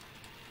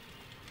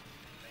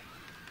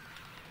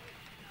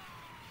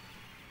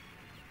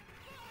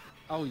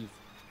 Oh,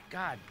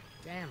 god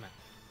damn it!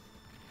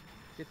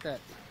 Get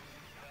that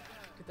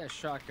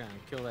shotgun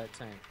and kill that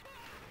tank.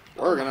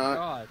 Working on it.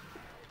 God.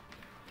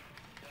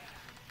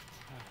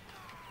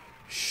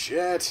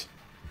 Shit.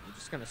 I'm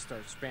just gonna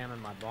start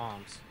spamming my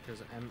bombs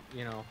because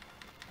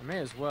I may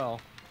as well.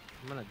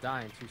 I'm gonna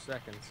die in 2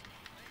 seconds.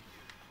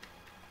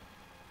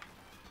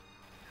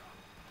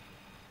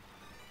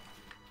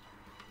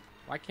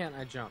 Why can't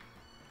I jump?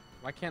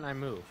 Why can't I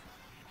move?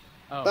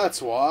 Oh,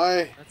 that's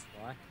why. That's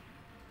why.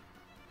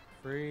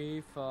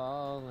 Free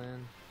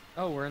falling.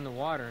 Oh, we're in the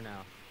water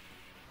now.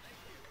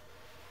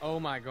 Oh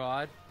my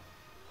god.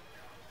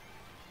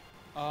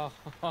 Oh.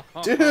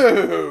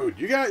 Dude,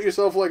 you got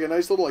yourself like a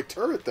nice little like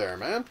turret there,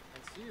 man.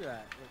 I see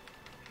that.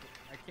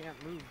 I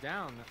can't move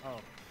down. Oh.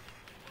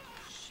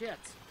 Shit.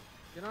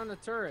 Get on the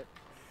turret.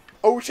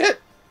 Oh shit!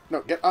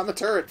 No, get on the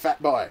turret,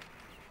 fat boy.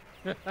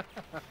 You're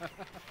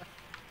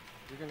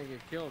gonna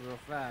get killed real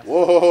fast.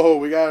 Whoa,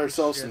 we got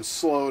ourselves some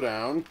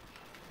slowdown.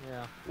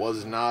 Yeah.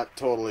 Was not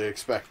totally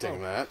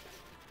expecting that.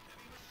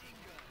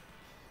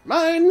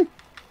 Mine!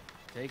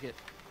 Take it.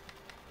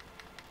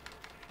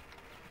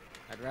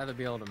 I'd rather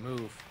be able to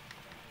move.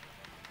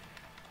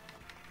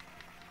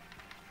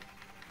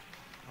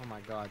 Oh my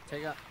god.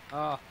 Take out.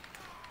 Oh.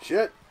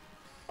 Shit.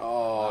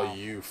 Oh, wow.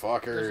 You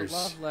fuckers. There's a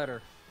love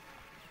letter.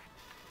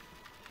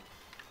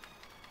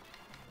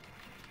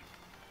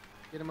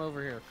 Get him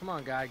over here. Come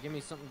on, guy. Give me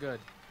something good.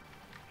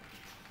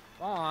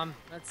 Bomb.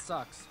 That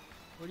sucks.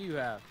 What do you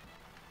have?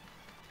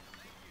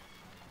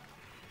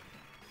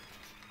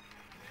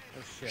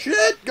 Oh, shit.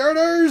 Shit,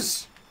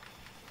 girders!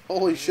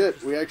 Holy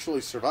shit, we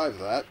actually survived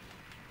that.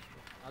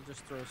 I'll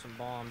just throw some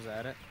bombs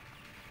at it.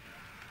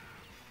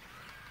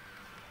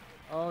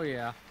 Oh,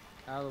 yeah.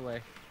 Out of the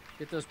way.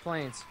 Get those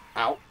planes.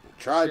 Ow.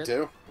 Tried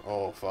to.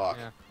 Oh, fuck.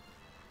 Yeah.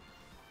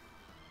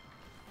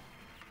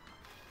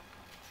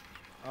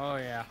 Oh,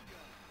 yeah.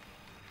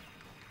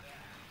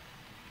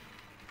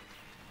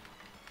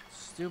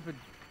 Stupid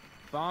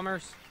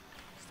bombers.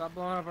 Stop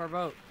blowing up our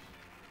boat.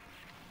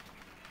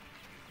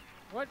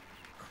 What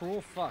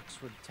cruel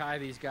fucks would tie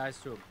these guys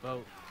to a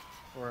boat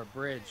or a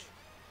bridge?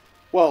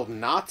 Well,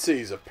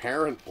 Nazis,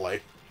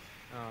 apparently.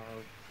 Oh,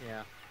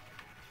 yeah.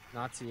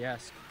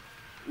 Nazi-esque.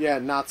 Yeah,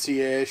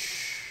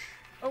 Nazi-ish.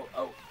 Oh,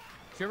 oh!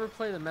 Did you ever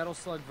play the Metal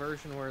Slug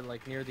version where,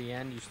 like, near the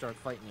end you start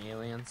fighting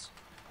aliens?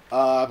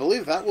 I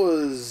believe that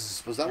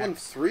was that X. one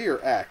 3 or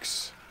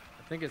X?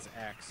 I think it's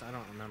X. I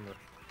don't remember.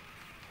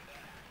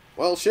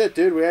 Well, shit,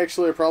 dude. We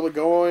actually are probably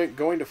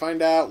going to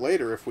find out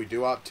later if we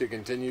do opt to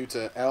continue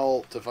to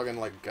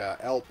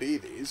LP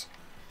these.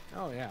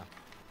 Oh yeah.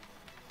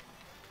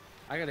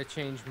 I gotta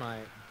change my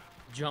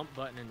jump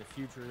button in the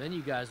future, then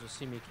you guys will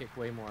see me kick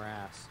way more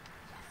ass.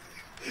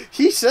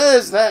 He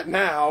says that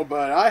now,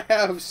 but I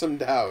have some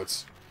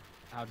doubts.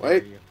 How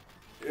dare you?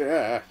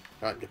 Yeah.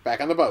 Get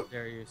back on the boat.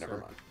 Dare you,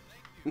 Never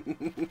sir.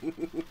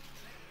 mind.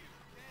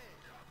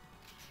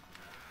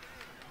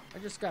 I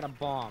just got a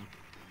bomb.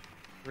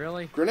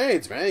 Really?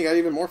 Grenades, man. You got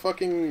even more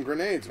fucking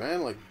grenades,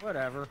 man. Like,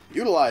 Whatever.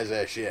 utilize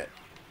that shit.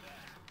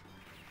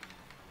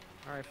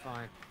 Alright,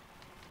 fine.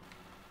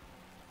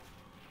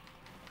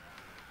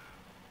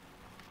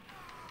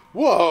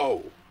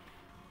 Whoa!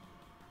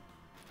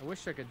 I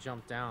wish I could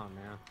jump down,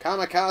 man.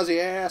 Kamikaze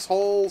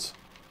assholes.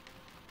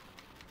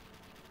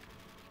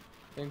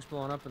 Things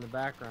blowing up in the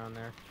background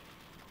there.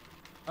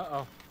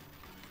 Uh-oh.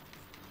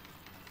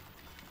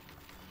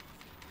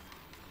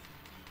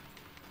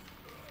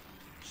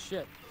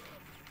 Shit.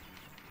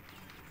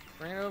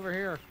 Bring it over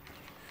here.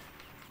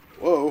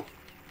 Whoa.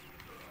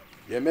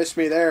 You missed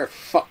me there,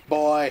 fuck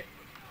boy.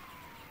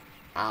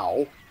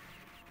 Ow.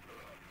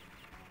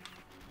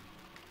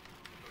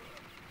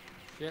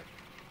 Shit.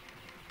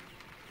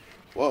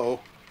 Whoa.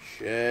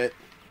 Shit.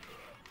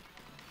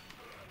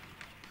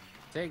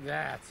 Take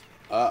that.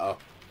 Uh-oh.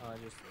 Oh,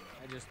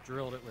 I just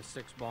drilled it with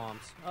 6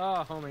 bombs.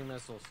 Oh, homing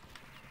missiles.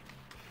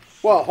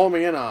 Well,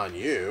 homing in on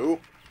you.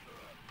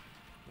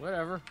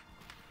 Whatever.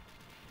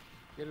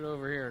 Get it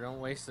over here. Don't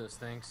waste those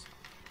things.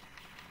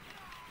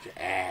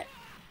 Shit.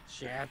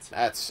 Shit.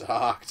 That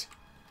sucked.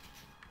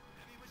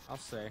 I'll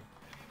say.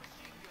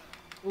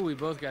 Ooh, we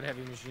both got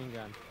heavy machine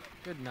gun.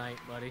 Good night,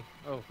 buddy.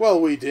 Oh, Well,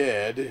 we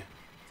did.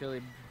 till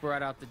he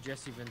brought out the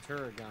Jesse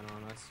Ventura gun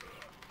on us.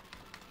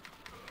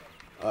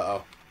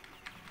 Uh-oh.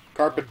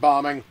 Carpet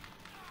bombing.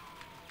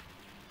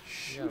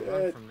 You gotta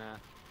run Shit. from that.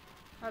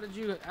 How did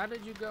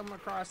you come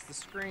across the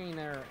screen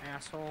there,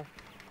 asshole?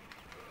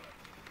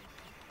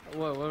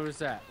 Whoa, what was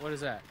that? What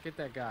is that? Get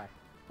that guy.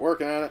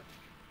 Working on it.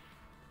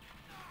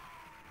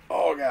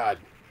 Oh, God.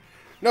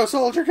 No,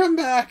 soldier, come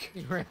back!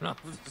 He ran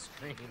off the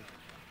screen.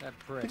 That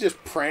prick. He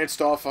just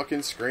pranced off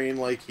fucking screen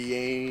like he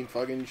ain't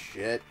fucking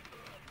shit.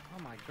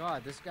 Oh my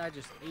god, this guy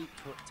just ate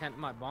 10 of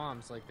my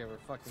bombs like they were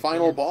fucking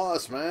Final candy.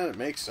 boss, man. It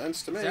makes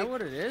sense to me. Is that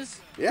what it is?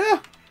 Yeah.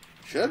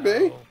 Should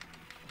be. No.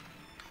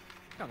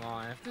 Come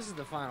on, if this is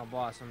the final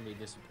boss, I'm gonna be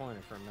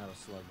disappointed for a Metal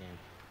Slug game.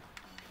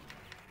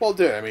 Well,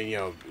 dude, I mean, you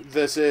know,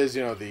 this is,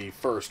 you know, the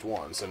first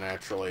one, so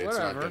naturally it's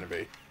not Whatever. going to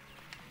be.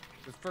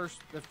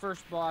 The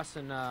first boss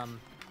in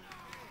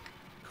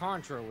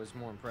Contra was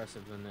more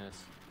impressive than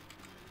this.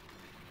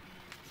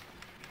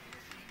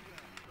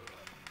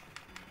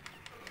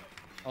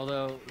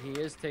 Although he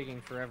is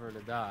taking forever to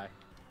die.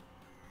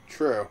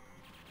 True.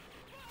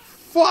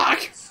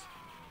 Fuck!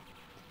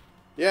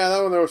 Yeah,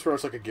 that one there was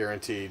like a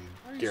guaranteed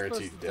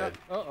dead.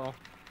 Uh-oh.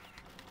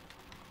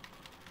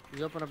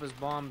 He's opened up his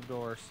bomb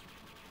doors.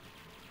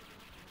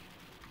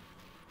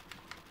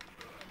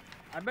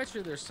 I bet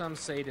you there's some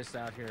sadist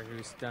out here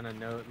who's done a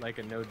no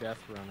death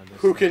run of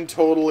this. Who thing. can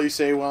totally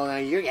say, well, now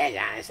you guys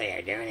honestly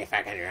are doing it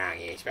fucking wrong.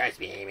 You're supposed to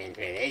be aiming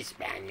for this.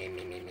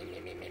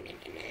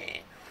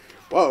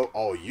 Whoa,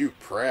 oh, you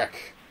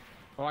prick.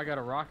 Oh, I got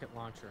a rocket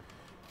launcher.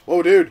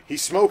 Whoa, dude,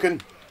 he's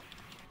smoking.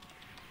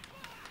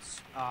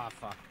 Ah,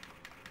 fuck.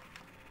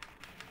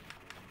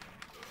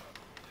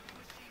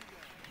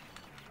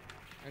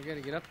 I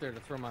gotta get up there to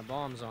throw my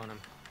bombs on him.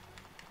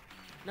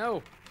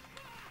 No!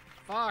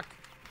 Fuck!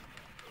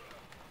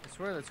 I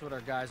swear that's what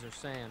our guys are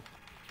saying.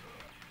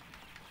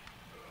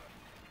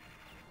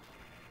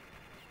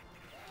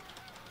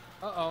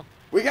 Uh-oh.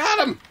 We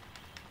got him!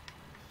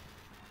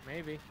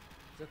 Maybe. Is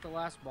that the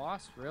last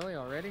boss? Really?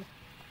 Already?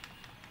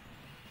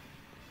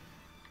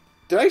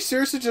 Did I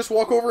seriously just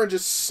walk over and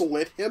just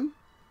slit him?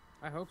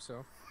 I hope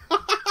so.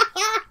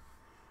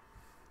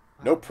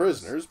 No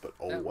prisoners, but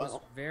oh That was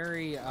well.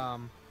 very, I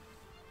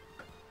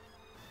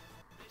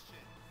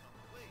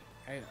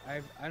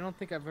don't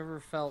think I've ever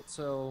felt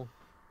so...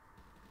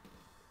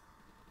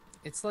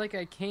 It's like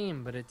I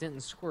came, but it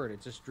didn't squirt.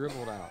 It just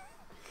dribbled out.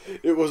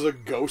 It was a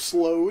ghost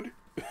load.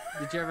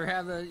 Did you ever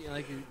have that?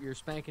 Like you're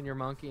spanking your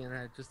monkey, and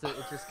it just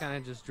kind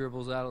of just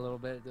dribbles out a little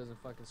bit. It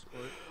doesn't fucking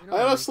squirt. You know what I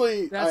mean?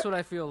 Honestly, That's what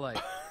I feel like.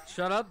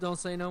 Shut up! Don't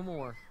say no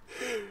more.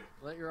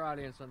 Let your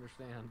audience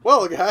understand.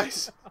 Well,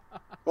 guys,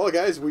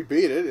 we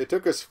beat it. It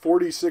took us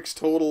 46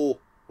 total.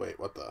 Wait,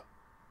 what the?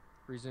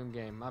 Resume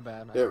game. My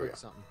bad. I There we clicked go.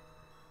 something.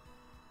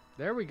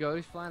 There we go.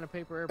 He's flying a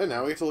paper airplane. And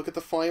now we get to look at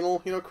the final,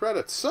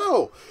 credits.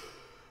 So,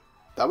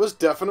 that was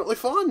definitely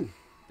fun.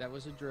 That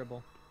was a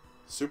dribble.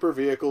 Super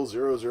Vehicle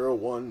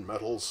 001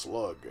 Metal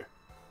Slug.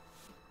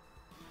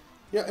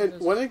 Yeah, and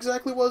when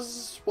exactly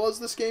was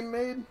this game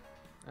made?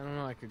 I don't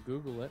know. I could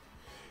Google it.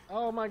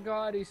 Oh my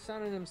God! He's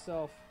sunning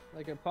himself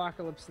like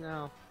Apocalypse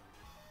Now.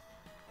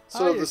 So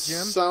Hiya, the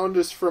Jim. sound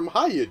is from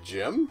Hiya,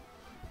 Jim.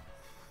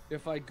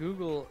 If I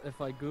Google it,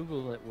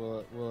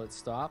 will it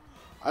stop?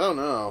 I don't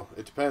know.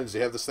 It depends. Do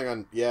you have this thing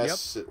on?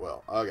 Yes, It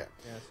will. Okay.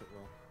 Yes, it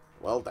will.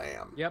 Well,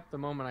 damn. Yep. The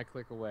moment I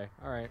click away.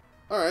 All right.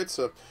 All right.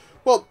 So,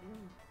 well,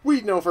 we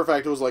know for a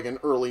fact it was like an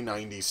early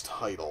 '90s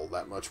title.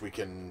 That much we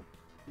can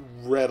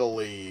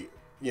readily,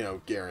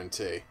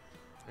 guarantee.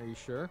 Are you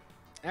sure?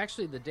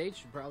 Actually, the date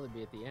should probably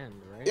be at the end,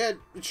 right? Yeah,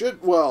 it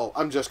should. Well,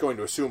 I'm just going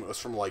to assume it was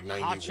from like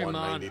 91, Hachiman,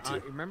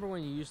 92. Remember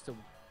when you used to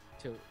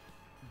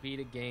beat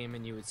a game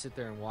and you would sit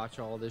there and watch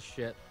all this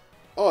shit?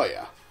 Oh,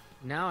 yeah.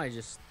 Now I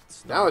just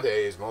stop.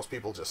 Nowadays, most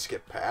people just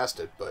skip past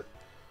it, but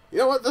you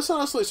know what? This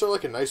honestly is sort of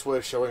like a nice way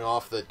of showing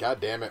off that, God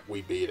damn it,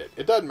 we beat it.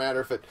 It doesn't matter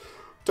if it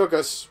took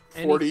us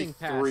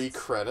 43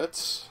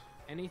 credits.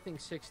 Anything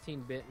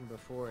 16-bit and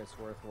before, it's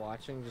worth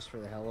watching just for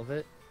the hell of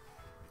it.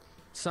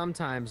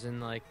 Sometimes in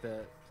like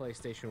the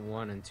PlayStation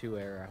 1 and 2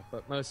 era,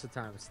 but most of the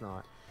time it's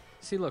not.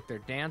 See, look, they're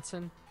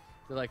dancing.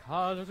 They're like,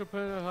 holy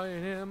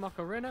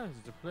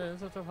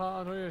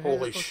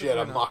shit,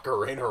 a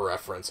Macarena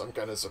reference. I'm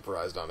kind of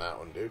surprised on that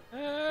one, dude.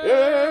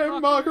 Yeah,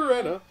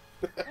 Macarena.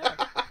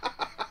 Yeah.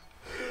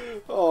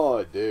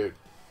 Oh, dude.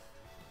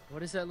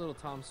 What is that little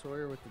Tom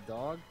Sawyer with the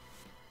dog?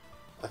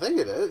 I think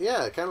it is.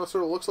 Yeah, it kind of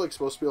sort of looks like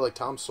supposed to be like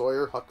Tom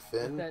Sawyer, Huck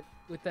Finn.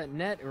 With that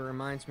net, it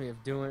reminds me of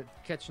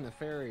catching the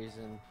fairies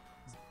and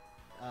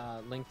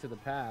Link to the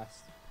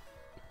Past.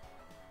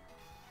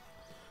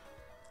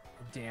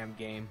 Damn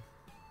game.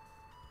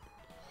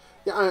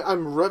 Yeah,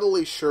 I'm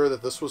readily sure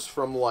that this was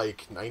from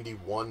like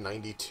 91,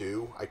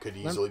 92. I could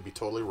easily be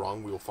totally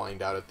wrong. We will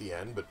find out at the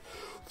end. But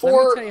let me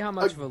tell you how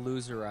much of a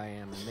loser I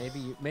am, and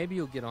maybe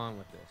you'll get on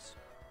with this.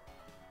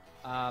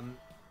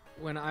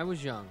 When I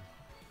was young,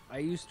 I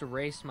used to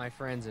race my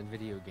friends in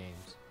video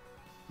games.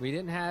 We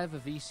didn't have a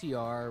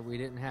VCR, we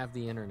didn't have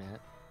the internet,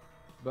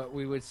 but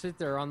we would sit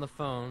there on the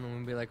phone and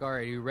we'd be like, all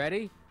right, are you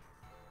ready?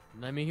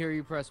 Let me hear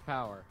you press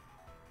power.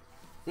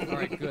 All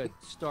right, good,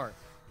 start.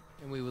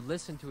 And we would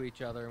listen to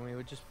each other and we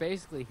would just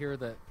basically hear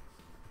the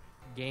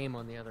game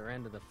on the other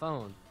end of the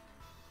phone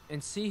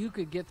and see who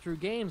could get through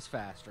games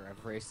faster.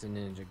 I've raced in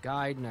Ninja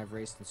Gaiden, I've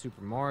raced in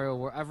Super Mario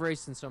World, I've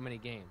raced in so many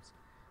games.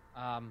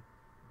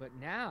 But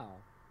now,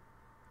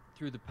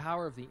 through the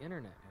power of the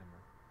internet,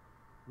 Emer,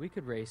 we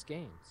could race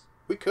games.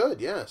 We could,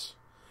 yes.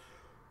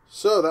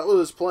 So that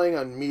was playing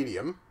on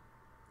medium.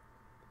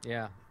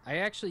 Yeah, I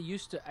actually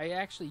used to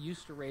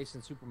race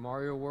in Super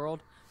Mario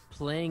World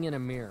playing in a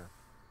mirror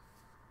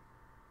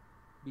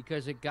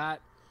because it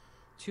got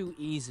too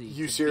easy.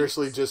 You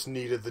seriously just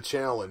needed the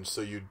challenge,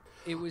 so you'd.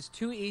 It was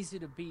too easy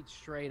to beat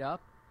straight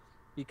up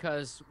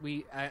because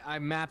I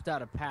mapped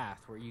out a path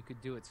where you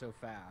could do it so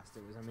fast.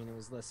 It was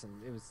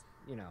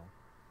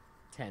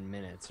 10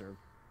 minutes or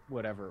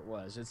whatever it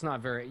was. It's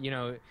not very,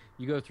 you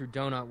go through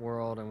Donut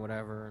World and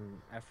whatever, and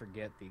I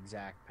forget the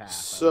exact path.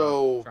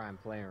 So try and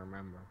play and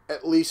remember.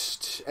 At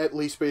least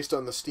based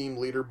on the Steam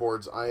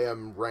leaderboards, I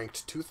am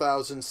ranked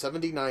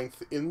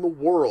 2079th in the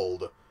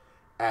world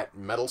at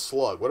Metal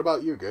Slug. What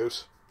about you,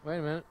 Goose? Wait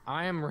a minute.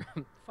 I am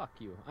fuck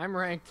you. I'm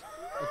ranked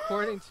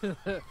according to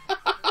the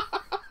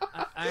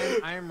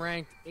I am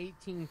ranked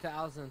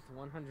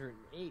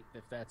 18,108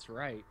 if that's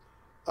right.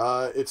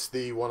 It's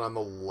the one on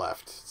the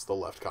left. It's the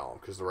left column,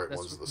 because the right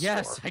one's the score.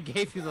 Yes, I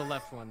gave you the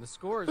left one. The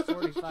score is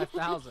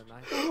 45,000.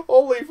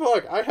 Holy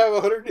fuck, I have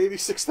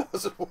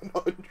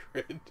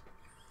 186,100.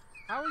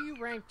 How are you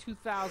ranked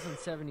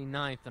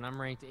 2,079th and I'm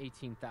ranked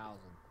 18,000?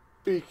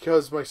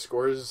 Because my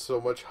score is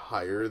so much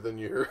higher than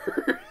yours.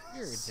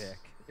 You're a dick.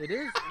 It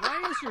is?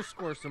 Why is your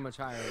score so much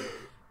higher?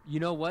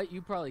 You know what?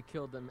 You probably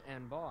killed them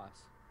and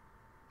boss.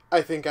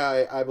 I think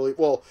I believe...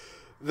 Well...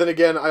 Then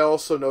again, I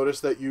also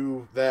noticed that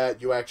you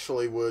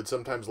actually would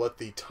sometimes let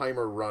the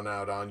timer run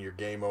out on your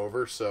game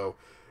over, so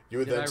you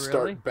would then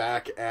start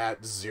back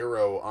at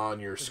 0 on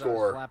your score.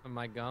 I was flapping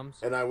my gums.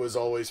 And I was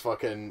always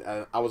fucking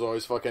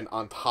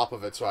on top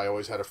of it, so I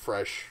always had a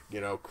fresh,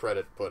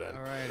 credit put in.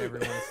 All right,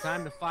 everyone, it's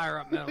time to fire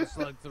up Metal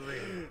Slug 3.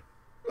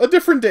 A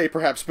different day,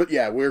 perhaps, but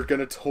yeah, we're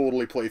gonna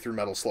totally play through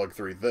Metal Slug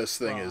 3. This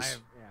thing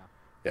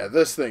Yeah,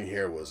 this thing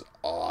here was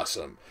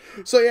awesome.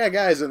 So yeah,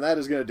 guys, and that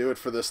is going to do it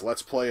for this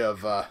Let's Play of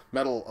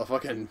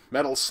fucking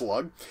Metal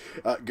Slug.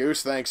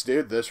 Goose, thanks,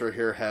 dude. This right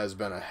here has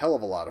been a hell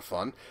of a lot of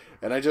fun.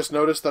 And I just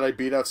noticed that I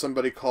beat out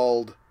somebody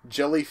called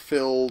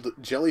Jelly-Filled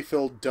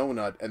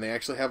Donut, and they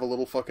actually have a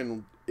little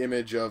fucking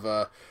image of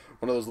one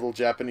of those little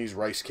Japanese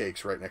rice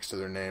cakes right next to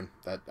their name.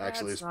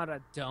 That's not a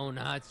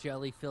donut,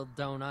 jelly-filled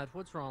donut.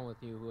 What's wrong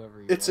with you, whoever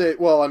you are?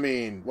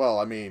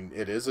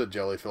 It is a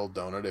jelly-filled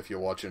donut if you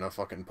watch enough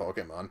fucking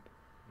Pokemon.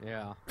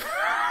 Yeah.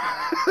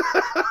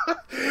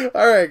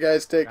 Alright,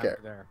 guys, take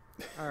care.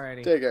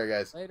 Alrighty. Take care,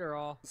 guys. Later,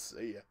 all.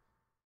 See ya.